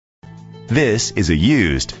This is a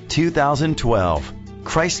used 2012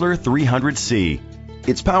 Chrysler 300C.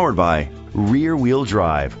 It's powered by rear-wheel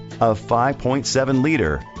drive, a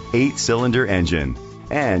 5.7-liter, 8-cylinder engine,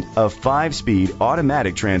 and a 5-speed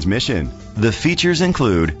automatic transmission. The features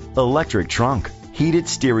include electric trunk, heated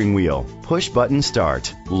steering wheel, push-button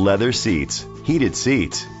start, leather seats, heated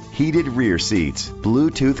rear seats,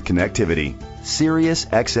 Bluetooth connectivity, Sirius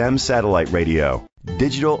XM satellite radio,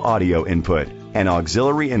 digital audio input, and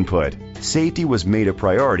auxiliary input. Safety was made a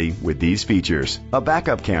priority with these features: a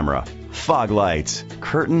backup camera, fog lights,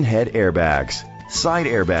 curtain head airbags, side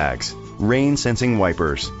airbags, rain sensing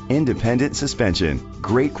wipers, independent suspension.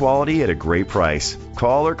 Great quality at a great price.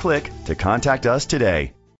 Call or click to contact us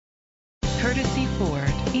today. Courtesy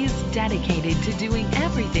Ford is dedicated to doing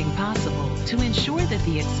everything possible to ensure that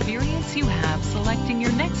the experience you have selecting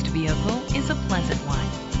your next vehicle is a pleasant one.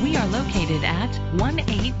 We are located at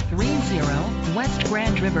 1830 West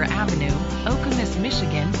Grand River Avenue, Okemos,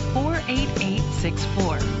 Michigan 4